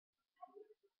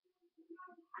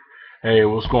Hey,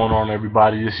 what's going on,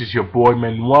 everybody? This is your boy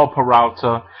Manuel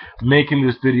Peralta making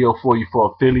this video for you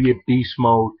for Affiliate Beast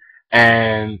Mode.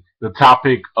 And the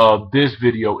topic of this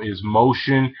video is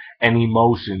motion and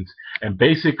emotions. And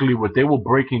basically, what they were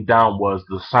breaking down was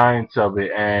the science of it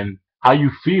and how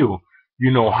you feel.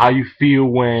 How you feel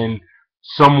when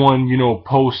someone,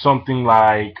 posts something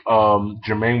like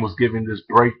Jermaine was giving this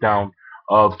breakdown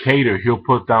of Cater. He'll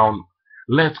put down,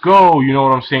 let's go. You know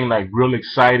what I'm saying? Like, real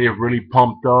excited, really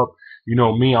pumped up.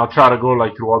 Me, I'll try to go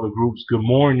like through other groups, good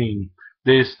morning,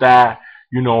 this, that.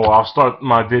 I'll start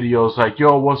my videos like,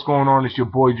 yo, what's going on? It's your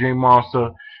boy J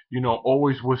Monster.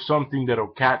 Always with something that'll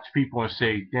catch people and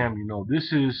say, damn,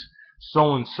 this is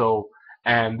so and so.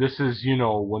 And this is,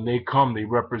 when they come, they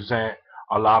represent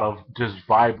a lot of just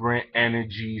vibrant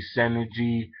energy,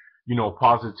 synergy,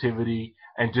 positivity,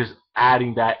 and just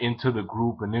adding that into the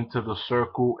group and into the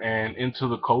circle and into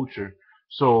the culture.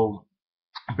 So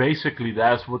basically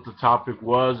that's what the topic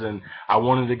was, and I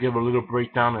wanted to give a little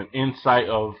breakdown and insight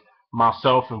of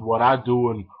myself and what I do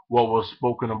and what was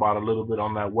spoken about a little bit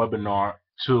on that webinar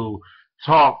to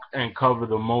talk and cover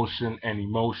the motion and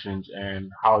emotions and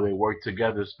how they work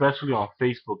together, especially on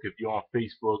Facebook. If you're on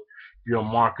Facebook, if you're a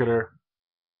marketer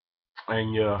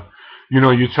and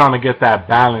you're trying to get that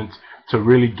balance to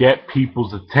really get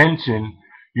people's attention.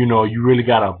 You really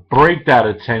got to break that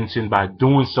attention by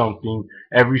doing something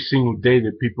every single day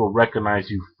that people recognize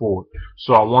you for.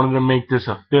 So I wanted to make this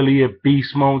Affiliate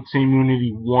Beast Mode Team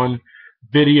Unity 1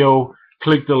 video.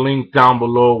 Click the link down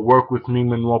below, work with me,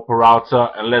 Manuel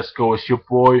Peralta, and let's go. It's your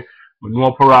boy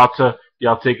Manuel Peralta.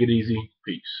 Y'all take it easy.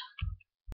 Peace.